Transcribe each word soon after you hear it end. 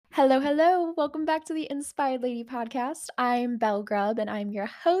Hello, hello. Welcome back to the Inspired Lady podcast. I'm Belle Grubb and I'm your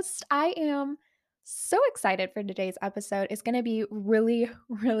host. I am so excited for today's episode. It's going to be really,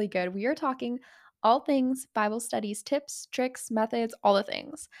 really good. We are talking all things Bible studies, tips, tricks, methods, all the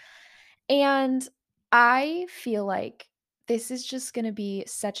things. And I feel like this is just going to be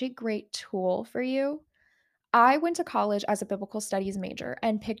such a great tool for you. I went to college as a biblical studies major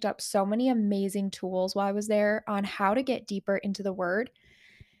and picked up so many amazing tools while I was there on how to get deeper into the word,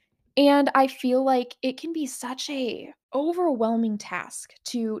 and I feel like it can be such a overwhelming task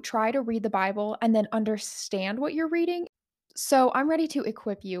to try to read the Bible and then understand what you're reading. So I'm ready to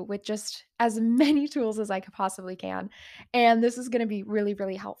equip you with just as many tools as I could possibly can. And this is going to be really,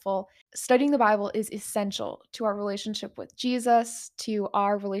 really helpful. Studying the Bible is essential to our relationship with Jesus, to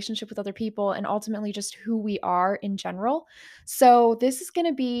our relationship with other people, and ultimately just who we are in general. So this is going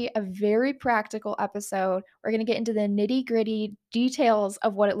to be a very practical episode. We're going to get into the nitty gritty details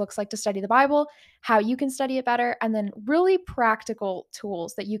of what it looks like to study the Bible, how you can study it better, and then really practical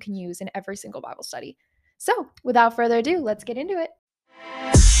tools that you can use in every single Bible study. So, without further ado, let's get into it.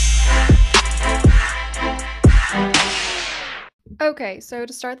 Okay, so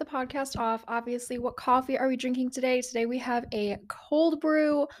to start the podcast off, obviously, what coffee are we drinking today? Today we have a cold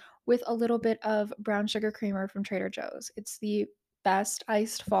brew with a little bit of brown sugar creamer from Trader Joe's. It's the best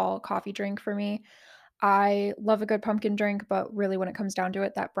iced fall coffee drink for me. I love a good pumpkin drink, but really, when it comes down to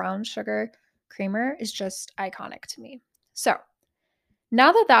it, that brown sugar creamer is just iconic to me. So,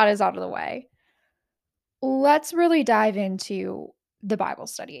 now that that is out of the way, let's really dive into the Bible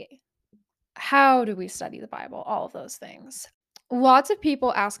study. How do we study the Bible? All of those things. Lots of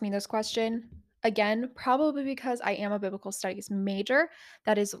people ask me this question. Again, probably because I am a biblical studies major.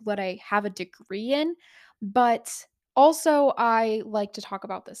 That is what I have a degree in. But also, I like to talk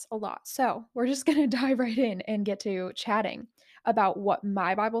about this a lot. So we're just going to dive right in and get to chatting about what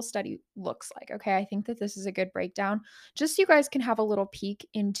my Bible study looks like. Okay. I think that this is a good breakdown, just so you guys can have a little peek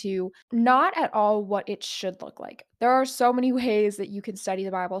into not at all what it should look like. There are so many ways that you can study the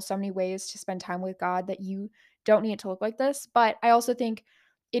Bible, so many ways to spend time with God that you don't need it to look like this. But I also think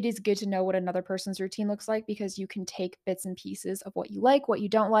it is good to know what another person's routine looks like, because you can take bits and pieces of what you like, what you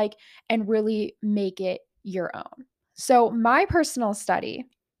don't like, and really make it your own. So, my personal study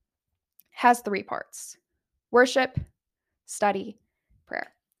has three parts: worship, study,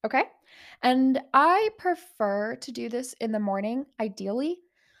 prayer. Okay. And I prefer to do this in the morning, ideally,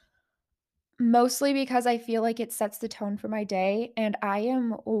 mostly because I feel like it sets the tone for my day, and I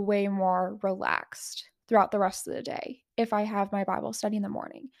am way more relaxed throughout the rest of the day if I have my Bible study in the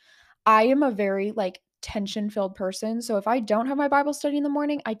morning. I am a very tension-filled person, so if I don't have my Bible study in the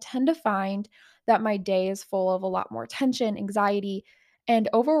morning, I tend to find that my day is full of a lot more tension, anxiety, and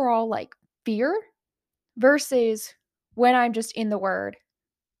overall fear, versus when I'm just in the word.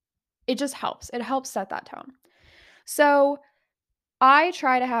 It just helps. It helps set that tone. So, I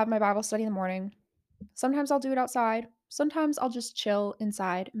try to have my Bible study in the morning. Sometimes I'll do it outside. Sometimes I'll just chill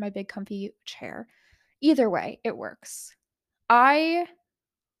inside in my big comfy chair. Either way, it works. I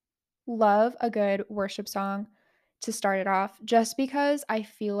love a good worship song to start it off, just because I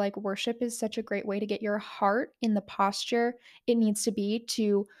feel like worship is such a great way to get your heart in the posture it needs to be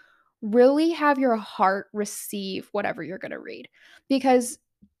to really have your heart receive whatever you're going to read. Because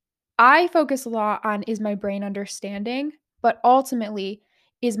I focus a lot on, is my brain understanding, but ultimately,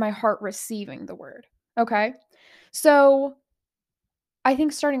 is my heart receiving the word? Okay. So I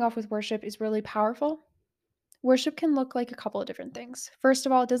think starting off with worship is really powerful. Worship can look like a couple of different things. First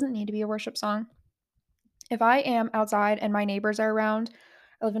of all, it doesn't need to be a worship song. If I am outside and my neighbors are around,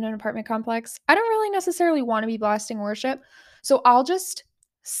 I live in an apartment complex, I don't really necessarily want to be blasting worship. So I'll just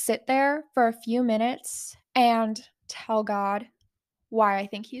sit there for a few minutes and tell God why I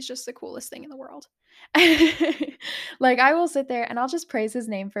think he's just the coolest thing in the world. I will sit there and I'll just praise his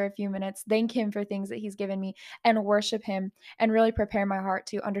name for a few minutes, thank him for things that he's given me, and worship him, and really prepare my heart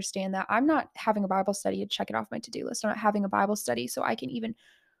to understand that I'm not having a Bible study to check it off my to-do list. I'm not having a Bible study so I can even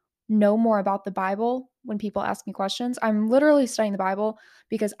know more about the Bible when people ask me questions. I'm literally studying the Bible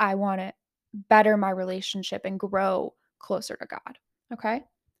because I want to better my relationship and grow closer to God. Okay.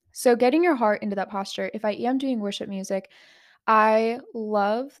 So, getting your heart into that posture, if I am doing worship music, I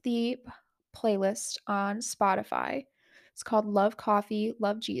love the playlist on Spotify. It's called Love Coffee,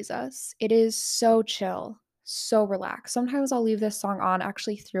 Love Jesus. It is so chill, so relaxed. Sometimes I'll leave this song on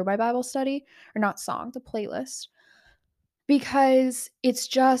actually through my Bible study, or not song, the playlist, because it's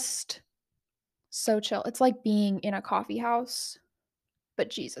just so chill. It's like being in a coffee house, but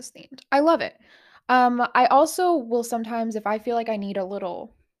Jesus themed. I love it. I also will sometimes, if I feel like I need a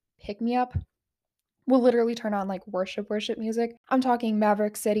little pick me up, will literally turn on like worship music. I'm talking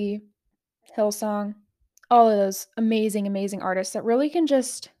Maverick City, Hillsong, all of those amazing, amazing artists that really can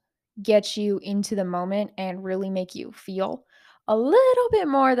just get you into the moment and really make you feel a little bit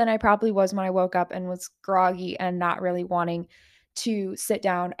more than I probably was when I woke up and was groggy and not really wanting to sit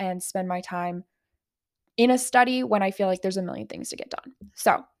down and spend my time in a study when I feel like there's a million things to get done.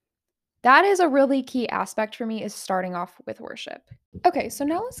 So, that is a really key aspect for me is starting off with worship. Okay, so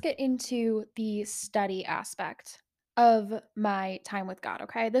now let's get into the study aspect of my time with God,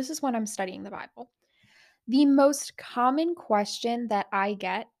 okay? This is when I'm studying the Bible. The most common question that I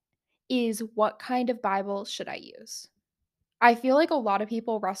get is what kind of Bible should I use? I feel like a lot of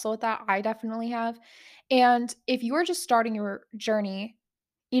people wrestle with that. I definitely have. And if you are just starting your journey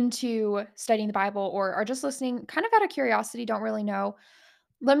into studying the Bible or are just listening kind of out of curiosity, don't really know,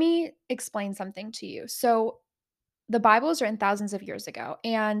 let me explain something to you. So, the Bible was written thousands of years ago,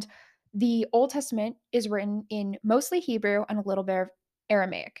 and the Old Testament is written in mostly Hebrew and a little bit of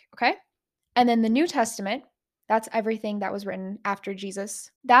Aramaic, okay? And then the New Testament, that's everything that was written after Jesus,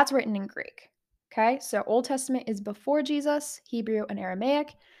 that's written in Greek, okay? So Old Testament is before Jesus, Hebrew and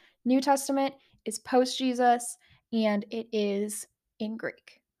Aramaic. New Testament is post Jesus, and it is in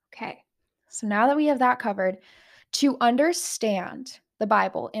Greek, okay? So now that we have that covered, to understand the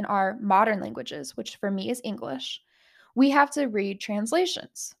Bible in our modern languages, which for me is English, we have to read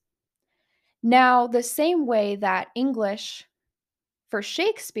translations. Now, the same way that English for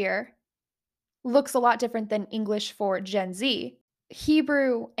Shakespeare looks a lot different than English for Gen Z,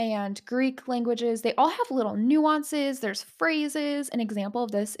 Hebrew and Greek languages, they all have little nuances. There's phrases. An example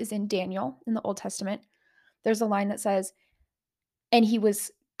of this is in Daniel in the Old Testament. There's a line that says, and he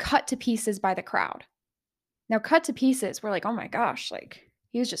was cut to pieces by the crowd. Now, cut to pieces, we're like, oh my gosh, like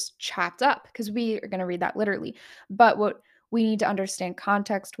he was just chopped up because we are going to read that literally. But what we need to understand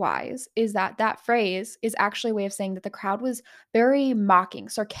context wise is that that phrase is actually a way of saying that the crowd was very mocking,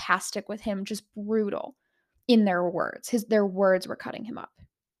 sarcastic with him, just brutal in their words. Their words were cutting him up.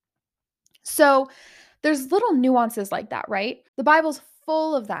 So there's little nuances like that, right? The Bible's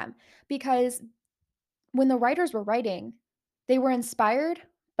full of them because when the writers were writing, they were inspired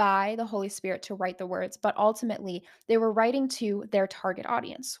by the Holy Spirit to write the words, but ultimately they were writing to their target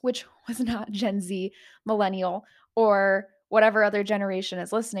audience, which was not Gen Z, millennial, or whatever other generation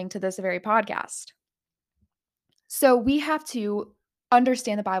is listening to this very podcast. So we have to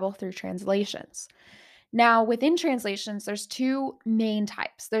understand the Bible through translations. Now, within translations, there's two main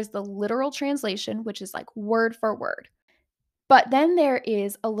types. There's the literal translation, which is like word for word. But then there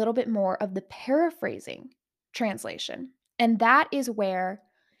is a little bit more of the paraphrasing translation. And that is where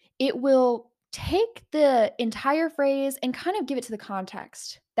it will take the entire phrase and kind of give it to the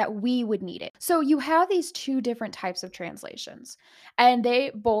context that we would need it. So you have these two different types of translations, and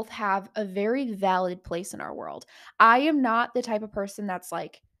they both have a very valid place in our world. I am not the type of person that's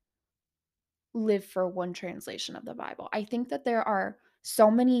like, live for one translation of the Bible. I think that there are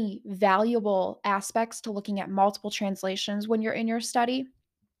so many valuable aspects to looking at multiple translations when you're in your study.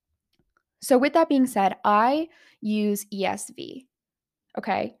 So, with that being said, I use ESV.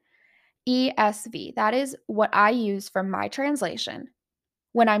 Okay. ESV. That is what I use for my translation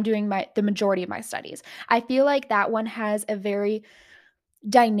when I'm doing the majority of my studies. I feel like that one has a very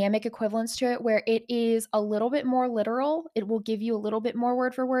dynamic equivalence to it where it is a little bit more literal. It will give you a little bit more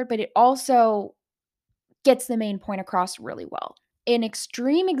word for word, but it also gets the main point across really well. An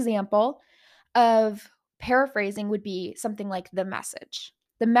extreme example of paraphrasing would be something like The Message.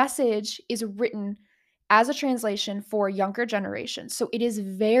 The Message is written as a translation for younger generations, so it is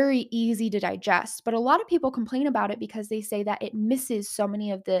very easy to digest. But a lot of people complain about it because they say that it misses so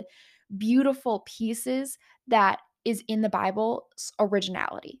many of the beautiful pieces that is in the Bible's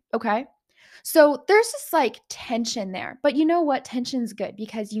originality. Okay. So there's this like tension there. But you know what? Tension's good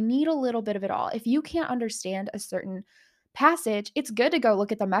because you need a little bit of it all. If you can't understand a certain passage, it's good to go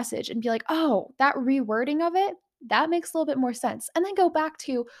look at the message and be like, oh, that rewording of it, that makes a little bit more sense. And then go back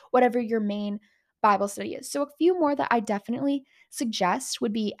to whatever your main Bible study is. So a few more that I definitely suggest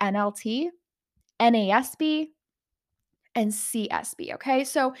would be NLT, NASB, and CSB. Okay.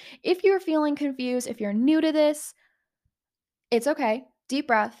 So if you're feeling confused, if you're new to this, it's okay. Deep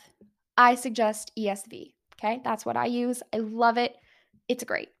breath. I suggest ESV. Okay. That's what I use. I love it. It's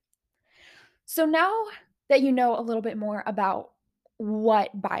great. So now that you know a little bit more about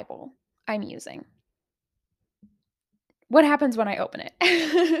what Bible I'm using, what happens when I open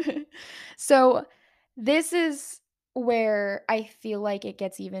it? So this is where I feel like it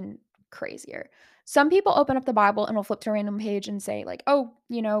gets even crazier. Some people open up the Bible and will flip to a random page and say, like, oh,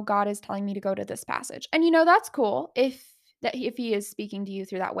 God is telling me to go to this passage. And that's cool that if he is speaking to you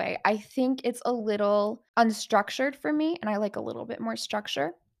through that way. I think it's a little unstructured for me, and I like a little bit more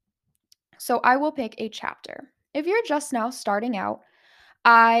structure. So I will pick a chapter. If you're just now starting out,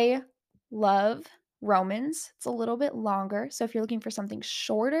 I love Romans. It's a little bit longer. So if you're looking for something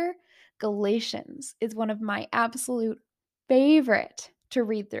shorter, Galatians is one of my absolute favorite to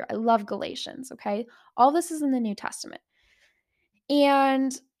read through. I love Galatians, okay? All this is in the New Testament.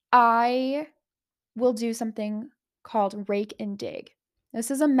 And I will do something called rake and dig.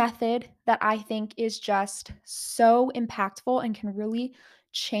 This is a method that I think is just so impactful and can really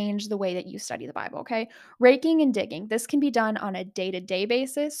change the way that you study the Bible, okay? Raking and digging. This can be done on a day-to-day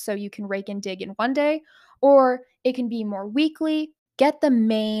basis, so you can rake and dig in one day, or it can be more weekly. Get the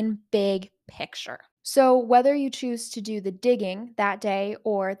main big picture. So, whether you choose to do the digging that day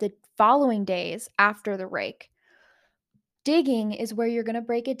or the following days after the rake, digging is where you're going to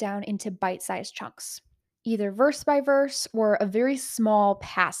break it down into bite sized chunks, either verse by verse or a very small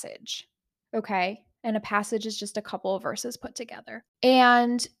passage. Okay. And a passage is just a couple of verses put together.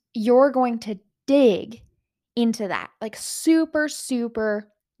 And you're going to dig into that, like super,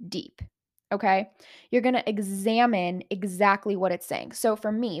 super deep. Okay. You're going to examine exactly what it's saying. So,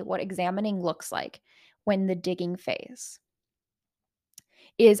 for me, what examining looks like when the digging phase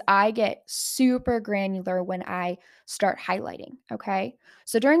is I get super granular when I start highlighting, okay?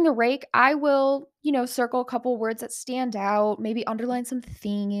 So during the rake, I will, circle a couple words that stand out, maybe underline some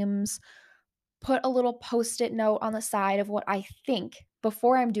themes, put a little post-it note on the side of what I think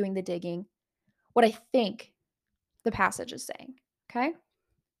before I'm doing the digging, what I think the passage is saying, okay?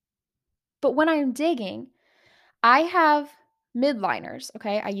 But when I'm digging, I have midliners,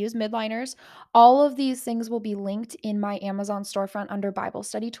 okay? I use midliners. All of these things will be linked in my Amazon storefront under Bible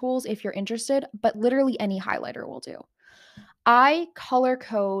study tools if you're interested, but literally any highlighter will do. I color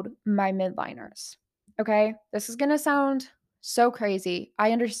code my midliners, okay? This is gonna sound so crazy.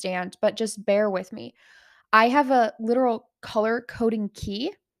 I understand, but just bear with me. I have a literal color coding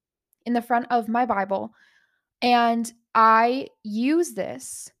key in the front of my Bible, and I use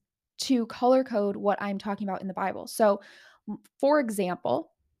this to color code what I'm talking about in the Bible. So, for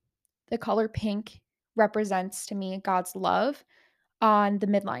example, the color pink represents to me God's love on the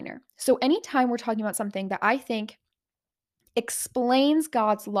midliner. So, anytime we're talking about something that I think explains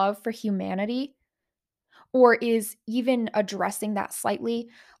God's love for humanity or is even addressing that slightly,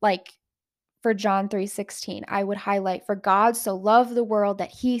 like for John 3:16, I would highlight for God so loved the world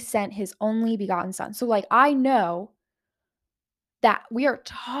that he sent his only begotten son. So like I know that we are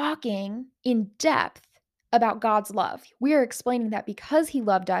talking in depth about God's love. We are explaining that because he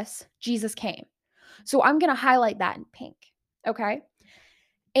loved us, Jesus came. So I'm going to highlight that in pink. Okay?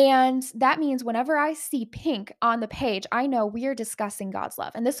 And that means whenever I see pink on the page, I know we are discussing God's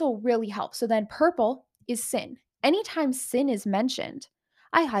love. And this will really help. So then purple is sin. Anytime sin is mentioned,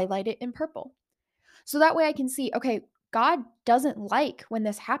 I highlight it in purple. So that way I can see, okay, God doesn't like when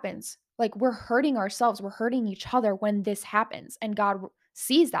this happens. Like we're hurting ourselves, we're hurting each other when this happens. And God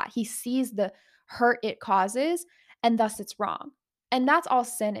sees that. He sees the hurt it causes, and thus it's wrong. And that's all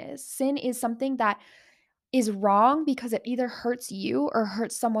sin is. Sin is something that is wrong because it either hurts you or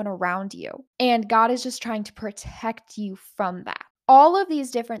hurts someone around you. And God is just trying to protect you from that. All of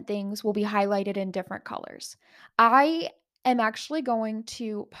these different things will be highlighted in different colors. I am actually going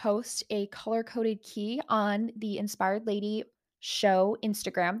to post a color coded key on the Inspired Lady Show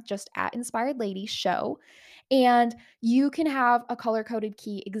Instagram, just at Inspired Lady Show. And you can have a color coded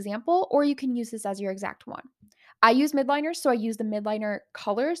key example, or you can use this as your exact one. I use midliners, so I use the midliner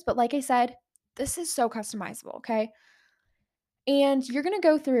colors, but like I said, this is so customizable, okay? And you're gonna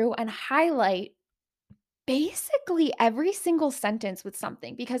go through and highlight basically every single sentence with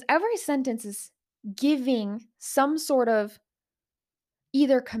something because every sentence is giving some sort of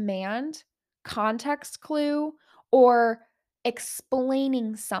either command, context clue, or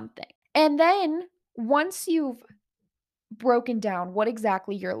explaining something. And then once you've broken down what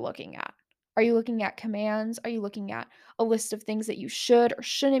exactly you're looking at, are you looking at commands? Are you looking at a list of things that you should or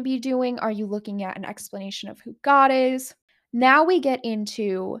shouldn't be doing? Are you looking at an explanation of who God is? Now we get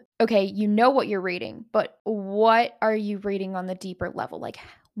into okay, you know what you're reading, but what are you reading on the deeper level? Like,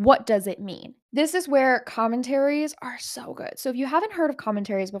 what does it mean? This is where commentaries are so good. So, if you haven't heard of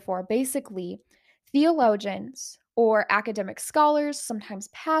commentaries before, basically, theologians or academic scholars, sometimes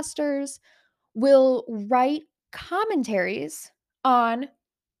pastors, will write commentaries on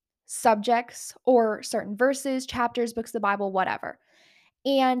subjects or certain verses, chapters, books of the Bible, whatever.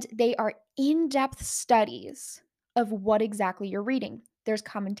 And they are in depth studies of what exactly you're reading. There's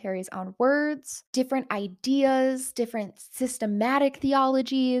commentaries on words, different ideas, different systematic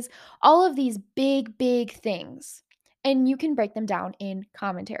theologies, all of these big, big things. and you can break them down in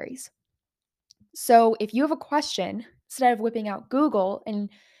commentaries. So if you have a question, instead of whipping out Google and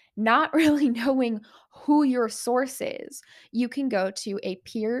not really knowing who your source is, you can go to a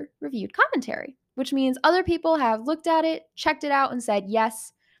peer reviewed commentary, which means other people have looked at it, checked it out, and said,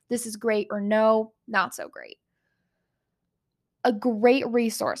 yes, this is great, or no, not so great. A great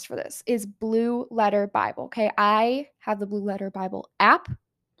resource for this is Blue Letter Bible. Okay. I have the Blue Letter Bible app.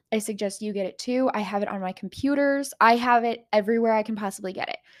 I suggest you get it too. I have it on my computers. I have it everywhere I can possibly get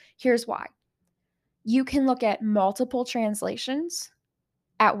it. Here's why. You can look at multiple translations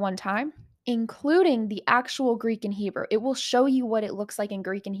at one time, including the actual Greek and Hebrew. It will show you what it looks like in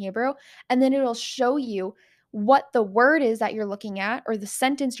Greek and Hebrew, and then it'll show you what the word is that you're looking at or the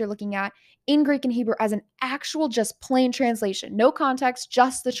sentence you're looking at in Greek and Hebrew as an actual just plain translation. No context,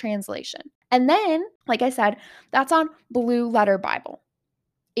 just the translation. And then, like I said, that's on Blue Letter Bible.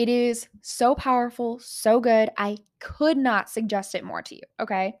 It is so powerful, so good. I could not suggest it more to you,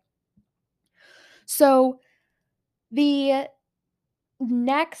 okay? So, the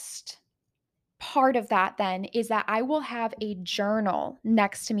next part of that then is that I will have a journal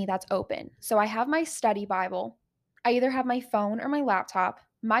next to me that's open. So I have my study Bible. I either have my phone or my laptop,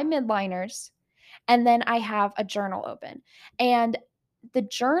 my midliners, and then I have a journal open. And the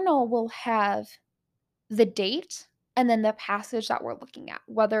journal will have the date and then the passage that we're looking at,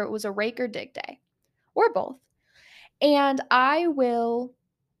 whether it was a rake or dig day or both. And I will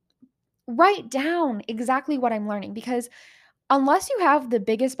write down exactly what I'm learning because unless you have the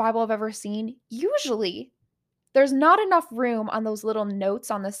biggest Bible I've ever seen, usually there's not enough room on those little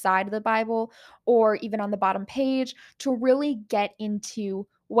notes on the side of the Bible or even on the bottom page to really get into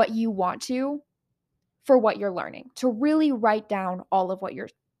what you want to for what you're learning, to really write down all of what you're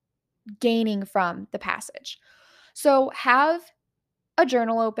gaining from the passage. So have a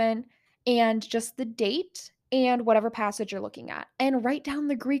journal open and just the date and whatever passage you're looking at, and write down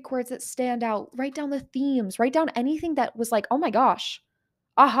the Greek words that stand out, write down the themes, write down anything that was like, oh my gosh,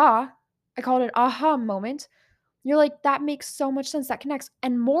 aha. I called it aha moment. You're like, that makes so much sense. That connects.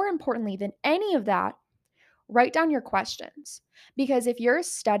 And more importantly than any of that, write down your questions. Because if you're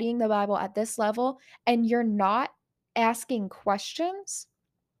studying the Bible at this level and you're not asking questions,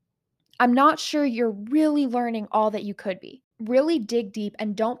 I'm not sure you're really learning all that you could be. Really dig deep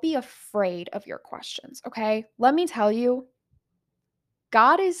and don't be afraid of your questions. Okay. Let me tell you,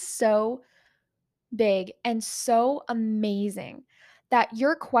 God is so big and so amazing that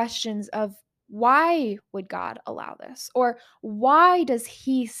your questions of why would God allow this or why does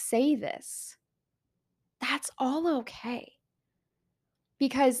he say this? That's all okay.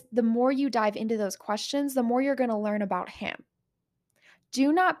 Because the more you dive into those questions, the more you're going to learn about him.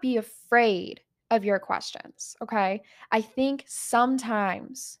 Do not be afraid of your questions, okay? I think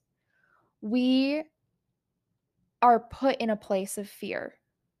sometimes we are put in a place of fear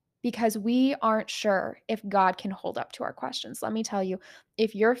because we aren't sure if God can hold up to our questions. Let me tell you,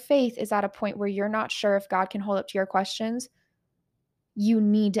 if your faith is at a point where you're not sure if God can hold up to your questions, you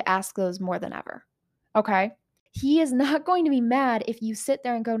need to ask those more than ever. Okay? He is not going to be mad if you sit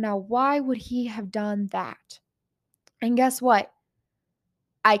there and go, now, why would he have done that? And guess what?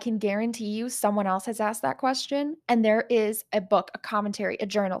 I can guarantee you someone else has asked that question, and there is a book, a commentary, a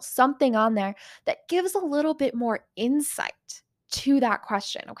journal, something on there that gives a little bit more insight to that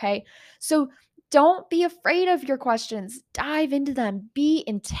question. Okay. So don't be afraid of your questions, dive into them, be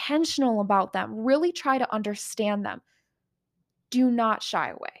intentional about them, really try to understand them. Do not shy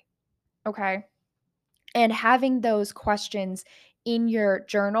away. Okay. And having those questions in your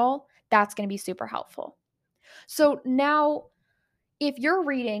journal, that's going to be super helpful. So now, if you're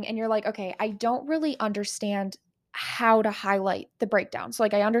reading and you're like, okay, I don't really understand how to highlight the breakdown. So,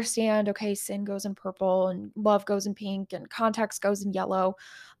 like, I understand, okay, sin goes in purple and love goes in pink and context goes in yellow,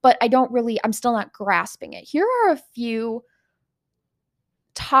 but I'm still not grasping it. Here are a few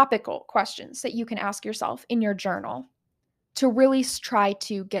topical questions that you can ask yourself in your journal to really try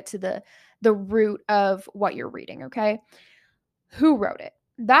to get to the root of what you're reading, okay? Who wrote it?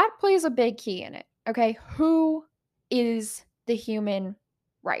 That plays a big key in it, okay? Who is the human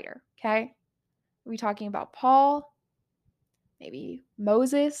writer, okay? Are we talking about Paul? Maybe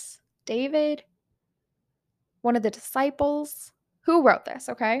Moses? David? One of the disciples? Who wrote this,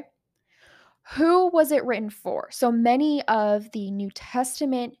 okay? Who was it written for? So many of the New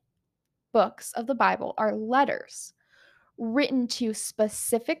Testament books of the Bible are letters written to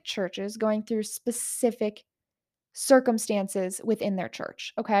specific churches going through specific circumstances within their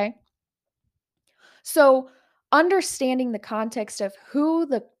church, okay? So, understanding the context of who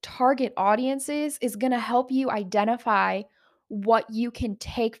the target audience is going to help you identify what you can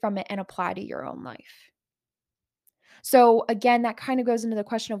take from it and apply to your own life. So again, that kind of goes into the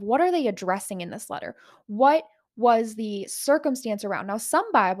question of what are they addressing in this letter? What was the circumstance around? Now, some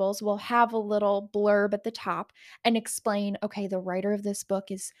Bibles will have a little blurb at the top and explain, okay, the writer of this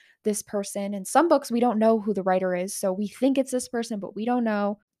book is this person. And some books, we don't know who the writer is. So we think it's this person, but we don't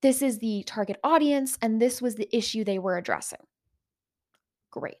know. This is the target audience, and this was the issue they were addressing.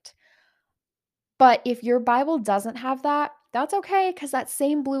 Great. But if your Bible doesn't have that, that's okay because that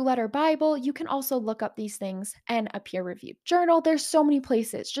same blue letter Bible, you can also look up these things in a peer reviewed journal. There's so many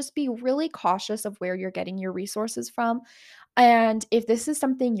places. Just be really cautious of where you're getting your resources from. And if this is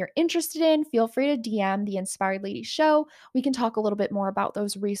something you're interested in, feel free to DM the Inspired Lady Show. We can talk a little bit more about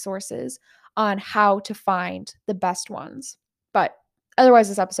those resources on how to find the best ones. But otherwise,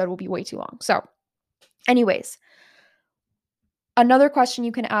 this episode will be way too long. So, anyways, another question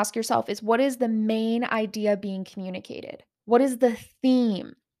you can ask yourself is what is the main idea being communicated? What is the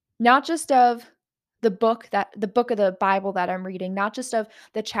theme? Not just of the book of the Bible that I'm reading, not just of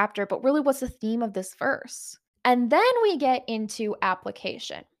the chapter, but really what's the theme of this verse? And then we get into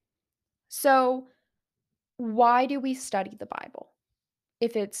application. So, why do we study the Bible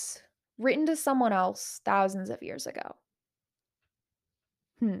if it's written to someone else thousands of years ago?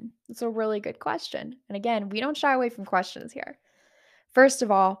 It's a really good question. And again, we don't shy away from questions here. First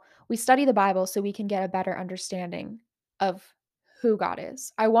of all, we study the Bible so we can get a better understanding of who God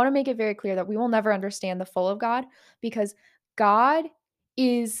is. I want to make it very clear that we will never understand the full of God because God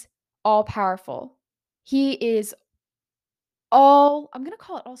is all powerful. He is I'm going to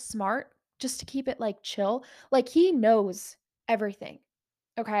call it all smart just to keep it like chill. Like he knows everything.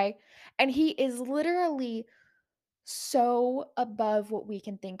 Okay. And he is literally so above what we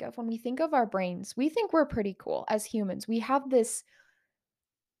can think of. When we think of our brains, we think we're pretty cool as humans. We have this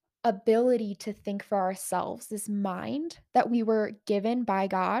ability to think for ourselves, this mind that we were given by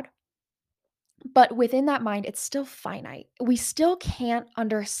God. But within that mind, it's still finite. We still can't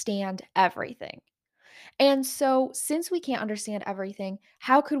understand everything. And so, since we can't understand everything,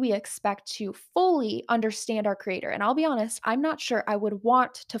 how could we expect to fully understand our creator? And I'll be honest, I'm not sure I would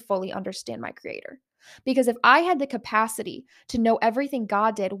want to fully understand my creator. Because if I had the capacity to know everything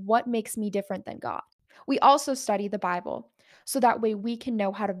God did, what makes me different than God? We also study the Bible so that way we can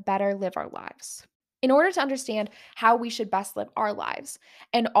know how to better live our lives. In order to understand how we should best live our lives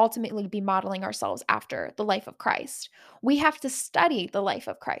and ultimately be modeling ourselves after the life of Christ, we have to study the life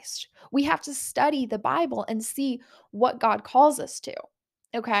of Christ. We have to study the Bible and see what God calls us to.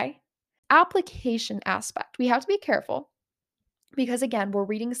 Okay? Application aspect. We have to be careful because, again, we're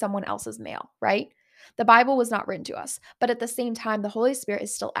reading someone else's mail, right? The Bible was not written to us, but at the same time, the Holy Spirit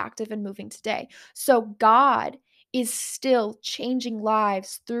is still active and moving today. So God is still changing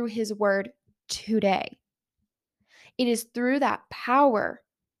lives through his word today. It is through that power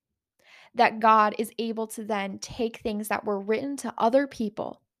that God is able to then take things that were written to other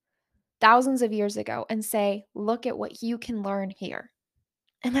people thousands of years ago and say, look at what you can learn here.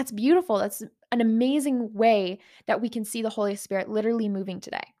 And that's beautiful. That's an amazing way that we can see the Holy Spirit literally moving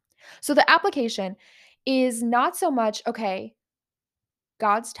today. So the application is not so much, okay,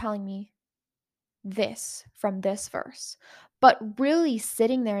 God's telling me this from this verse, but really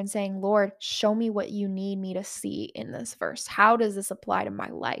sitting there and saying, Lord, show me what you need me to see in this verse. How does this apply to my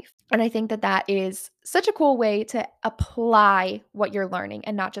life? And I think that that is such a cool way to apply what you're learning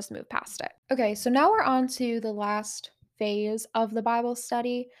and not just move past it. Okay, so now we're on to the last phase of the Bible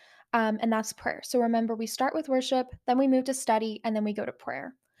study, and that's prayer. So remember, we start with worship, then we move to study, and then we go to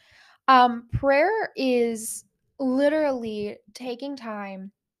prayer. Prayer is literally taking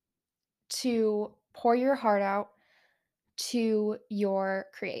time to pour your heart out to your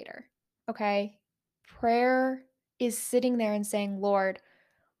creator. Okay? Prayer is sitting there and saying, Lord,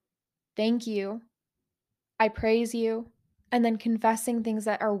 thank you. I praise you. And then confessing things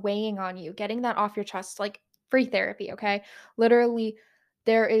that are weighing on you, getting that off your chest, like free therapy. Okay? Literally,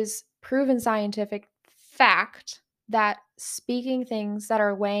 there is proven scientific fact that speaking things that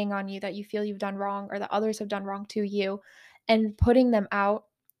are weighing on you that you feel you've done wrong or that others have done wrong to you and putting them out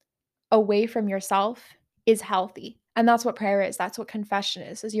away from yourself is healthy. And that's what prayer is. That's what confession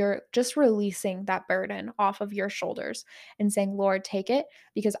is you're just releasing that burden off of your shoulders and saying, Lord, take it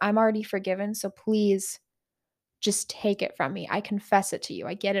because I'm already forgiven. So please just take it from me. I confess it to you.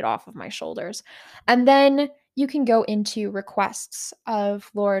 I get it off of my shoulders. And then you can go into requests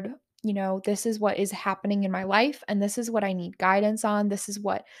of, Lord, this is what is happening in my life, and this is what I need guidance on. This is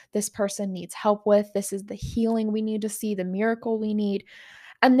what this person needs help with. This is the healing we need to see, the miracle we need.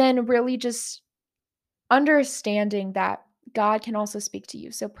 And then really just understanding that God can also speak to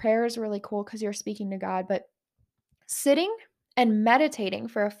you. So prayer is really cool because you're speaking to God, but sitting and meditating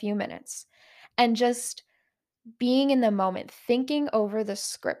for a few minutes and just being in the moment, thinking over the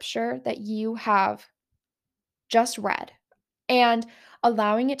scripture that you have just read and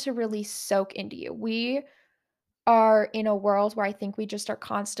allowing it to really soak into you. We are in a world where I think we just are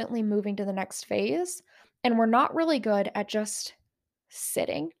constantly moving to the next phase, and we're not really good at just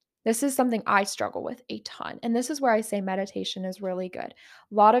sitting. This is something I struggle with a ton. And this is where I say meditation is really good. A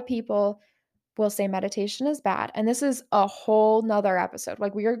lot of people will say meditation is bad. And this is a whole nother episode.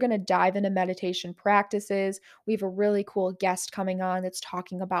 Like, we are going to dive into meditation practices. We have a really cool guest coming on that's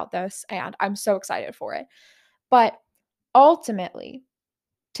talking about this, and I'm so excited for it. But ultimately,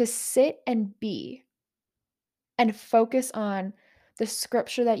 to sit and be and focus on the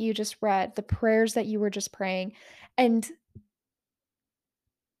scripture that you just read, the prayers that you were just praying, and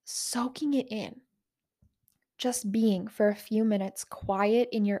soaking it in, just being for a few minutes quiet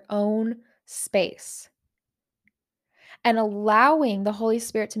in your own space and allowing the Holy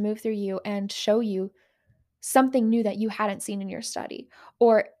Spirit to move through you and show you something new that you hadn't seen in your study,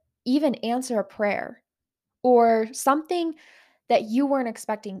 or even answer a prayer, or something that you weren't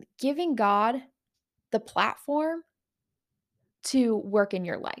expecting, giving God the platform to work in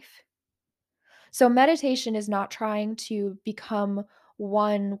your life. So, meditation is not trying to become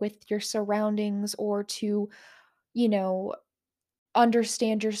one with your surroundings or to, you know,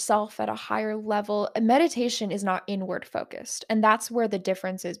 understand yourself at a higher level. Meditation is not inward focused. And that's where the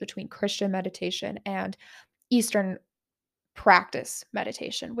difference is between Christian meditation and Eastern practice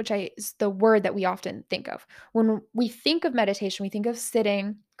meditation, which is the word that we often think of. When we think of meditation, we think of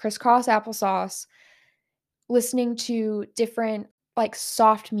sitting, crisscross applesauce, listening to different, like,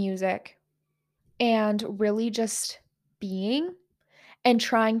 soft music, and really just being and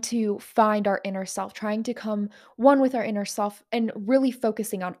trying to find our inner self, trying to come one with our inner self and really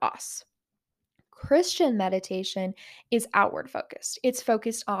focusing on us. Christian meditation is outward focused. It's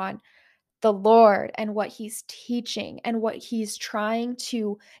focused on the Lord and what He's teaching and what He's trying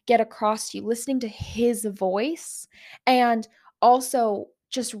to get across to you, listening to His voice, and also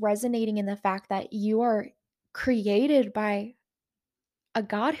just resonating in the fact that you are created by a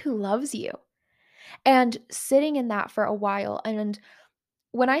God who loves you, and sitting in that for a while. And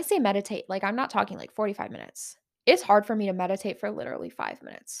when I say meditate, like, I'm not talking like 45 minutes. It's hard for me to meditate for literally 5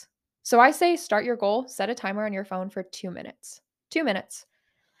 minutes. So I say start your goal, set a timer on your phone for 2 minutes, 2 minutes,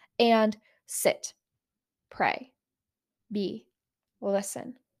 and sit, pray, be,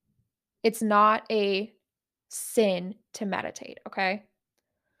 listen. It's not a sin to meditate, okay?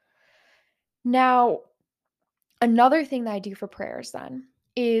 Now, another thing that I do for prayers then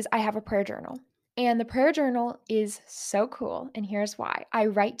is I have a prayer journal. And the prayer journal is so cool. And here's why: I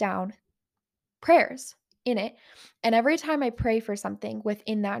write down prayers in it. And every time I pray for something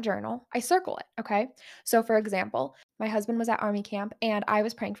within that journal, I circle it. Okay. So, for example, my husband was at army camp and I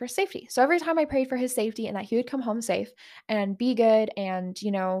was praying for safety. So, every time I prayed for his safety and that he would come home safe and be good and,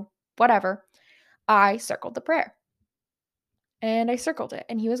 whatever, I circled the prayer and I circled it.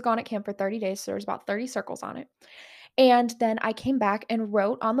 And he was gone at camp for 30 days. So, there was about 30 circles on it. And then I came back and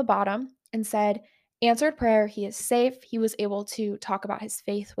wrote on the bottom and said, answered prayer. He is safe. He was able to talk about his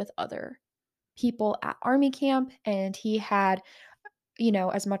faith with other people at army camp, and he had,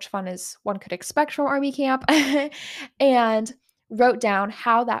 as much fun as one could expect from army camp, and wrote down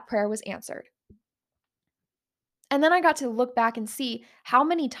how that prayer was answered. And then I got to look back and see how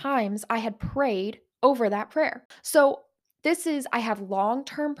many times I had prayed over that prayer. So I have long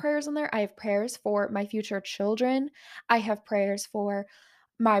term prayers in there. I have prayers for my future children. I have prayers for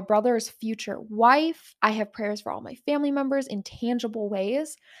my brother's future wife. I have prayers for all my family members in tangible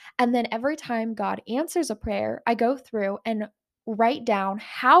ways. And then every time God answers a prayer, I go through and write down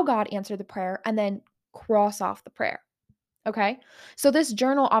how God answered the prayer and then cross off the prayer. Okay. So this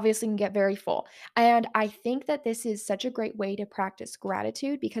journal obviously can get very full. And I think that this is such a great way to practice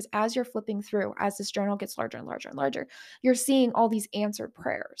gratitude, because as you're flipping through, as this journal gets larger and larger and larger, you're seeing all these answered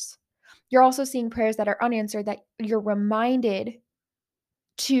prayers. You're also seeing prayers that are unanswered that you're reminded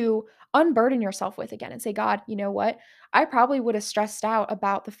to unburden yourself with again and say, God, you know what? I probably would have stressed out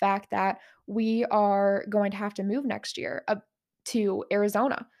about the fact that we are going to have to move next year up to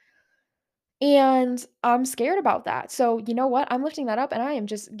Arizona. And I'm scared about that. So, you know what? I'm lifting that up and I am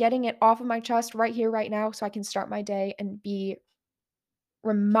just getting it off of my chest right here, right now, so I can start my day and be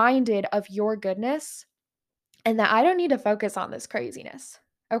reminded of your goodness and that I don't need to focus on this craziness.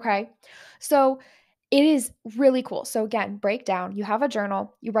 Okay. So, it is really cool. So, again, break down. You have a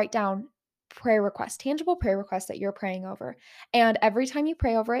journal, you write down prayer requests, tangible prayer requests that you're praying over. And every time you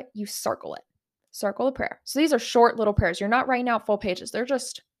pray over it, you circle it, circle the prayer. So, these are short little prayers. You're not writing out full pages, they're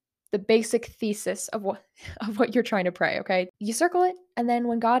just the basic thesis of what of what you're trying to pray, okay? You circle it, and then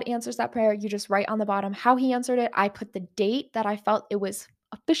when God answers that prayer, you just write on the bottom how he answered it. I put the date that I felt it was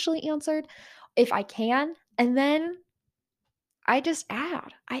officially answered if I can, and then I just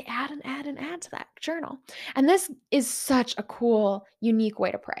add. I add and add and add to that journal. And this is such a cool, unique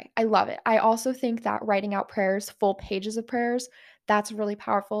way to pray. I love it. I also think that writing out prayers, full pages of prayers, that's really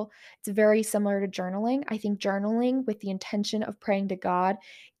powerful. It's very similar to journaling. I think journaling with the intention of praying to God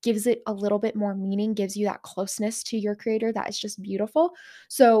gives it a little bit more meaning, gives you that closeness to your creator that is just beautiful.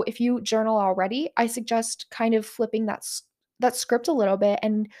 So if you journal already, I suggest kind of flipping that script a little bit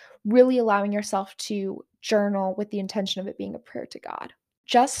and really allowing yourself to journal with the intention of it being a prayer to God.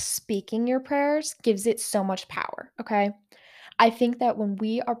 Just speaking your prayers gives it so much power, okay? I think that when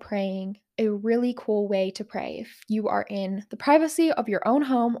we are praying, a really cool way to pray, if you are in the privacy of your own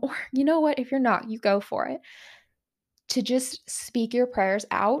home, or you know what, if you're not, you go for it, to just speak your prayers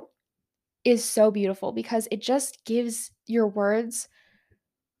out is so beautiful because it just gives your words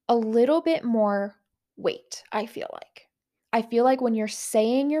a little bit more weight, I feel like. I feel like when you're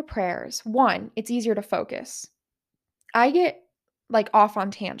saying your prayers, one, it's easier to focus. I get like off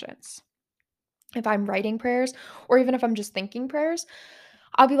on tangents. If I'm writing prayers or even if I'm just thinking prayers,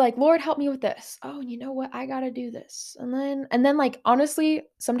 I'll be like, "Lord, help me with this." Oh, and you know what? I got to do this. And then like honestly,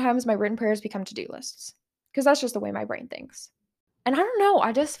 sometimes my written prayers become to-do lists because that's just the way my brain thinks. And I don't know,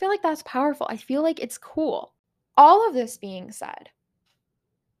 I just feel like that's powerful. I feel like it's cool. All of this being said,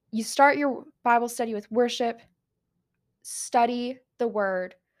 you start your Bible study with worship, study the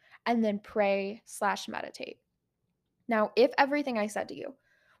word, and then pray/meditate. Now, if everything I said to you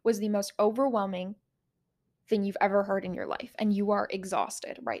was the most overwhelming thing you've ever heard in your life, and you are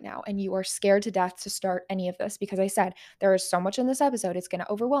exhausted right now, and you are scared to death to start any of this, because I said there is so much in this episode, it's going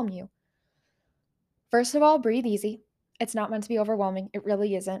to overwhelm you. First of all, breathe easy. It's not meant to be overwhelming. It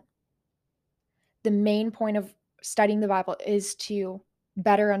really isn't. The main point of studying the Bible is to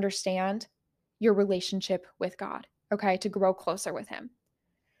better understand your relationship with God, okay? To grow closer with Him.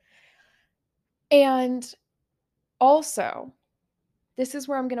 And also, this is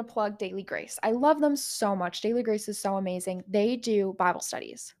where I'm going to plug Daily Grace. I love them so much. Daily Grace is so amazing. They do Bible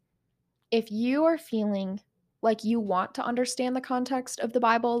studies. If you are feeling like you want to understand the context of the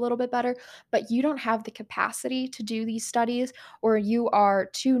Bible a little bit better, but you don't have the capacity to do these studies, or you are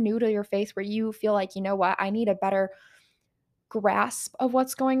too new to your faith where you feel like, you know what, I need a better grasp of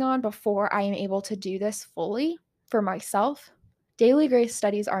what's going on before I am able to do this fully for myself, Daily Grace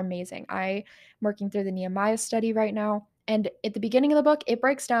studies are amazing. I'm working through the Nehemiah study right now. And at the beginning of the book, it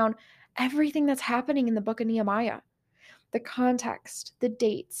breaks down everything that's happening in the book of Nehemiah, the context, the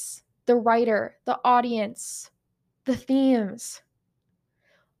dates, the writer, the audience, the themes,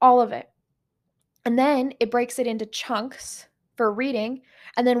 all of it. And then it breaks it into chunks for reading,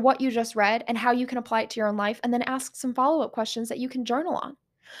 and then what you just read and how you can apply it to your own life, and then ask some follow up questions that you can journal on.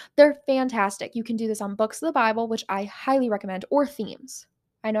 They're fantastic. You can do this on books of the Bible, which I highly recommend, or themes.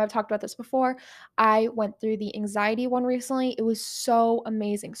 I know I've talked about this before. I went through the anxiety one recently. It was so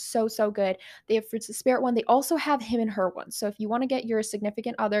amazing. So, so good. They have Fruits of the Spirit one. They also have Him and Her one. So if you want to get your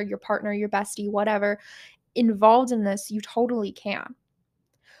significant other, your partner, your bestie, whatever, involved in this, you totally can.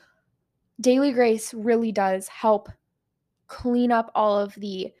 Daily Grace really does help clean up all of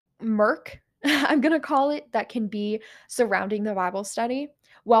the murk, I'm going to call it, that can be surrounding the Bible study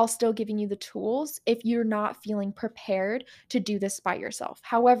while still giving you the tools if you're not feeling prepared to do this by yourself.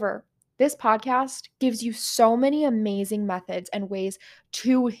 However, this podcast gives you so many amazing methods and ways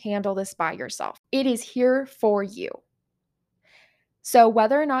to handle this by yourself. It is here for you. So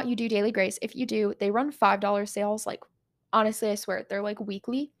whether or not you do Daily Grace, if you do, they run $5 sales. Like, honestly, I swear, they're like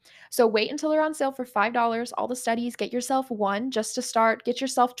weekly. So wait until they're on sale for $5. All the studies, get yourself one just to start, get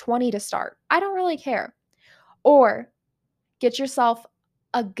yourself 20 to start. I don't really care. Or get yourself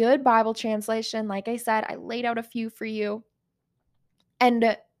a good Bible translation. Like I said, I laid out a few for you.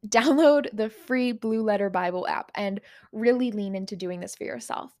 And download the free Blue Letter Bible app and really lean into doing this for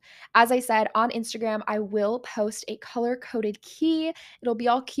yourself. As I said, on Instagram, I will post a color-coded key. It'll be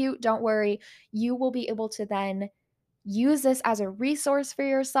all cute, don't worry. You will be able to then use this as a resource for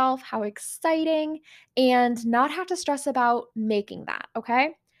yourself. How exciting! And not have to stress about making that,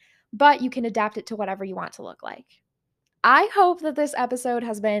 okay? But you can adapt it to whatever you want to look like. I hope that this episode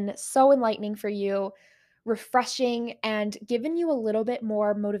has been so enlightening for you, refreshing, and given you a little bit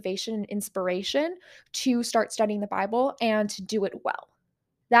more motivation and inspiration to start studying the Bible and to do it well.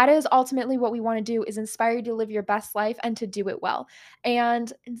 That is ultimately what we want to do, is inspire you to live your best life and to do it well.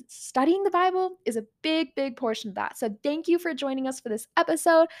 And studying the Bible is a big, big portion of that. So thank you for joining us for this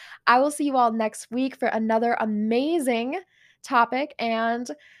episode. I will see you all next week for another amazing topic. And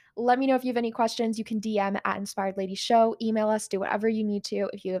let me know if you have any questions. You can DM at Inspired Lady Show, email us, do whatever you need to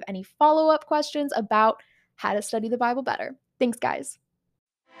if you have any follow up questions about how to study the Bible better. Thanks, guys.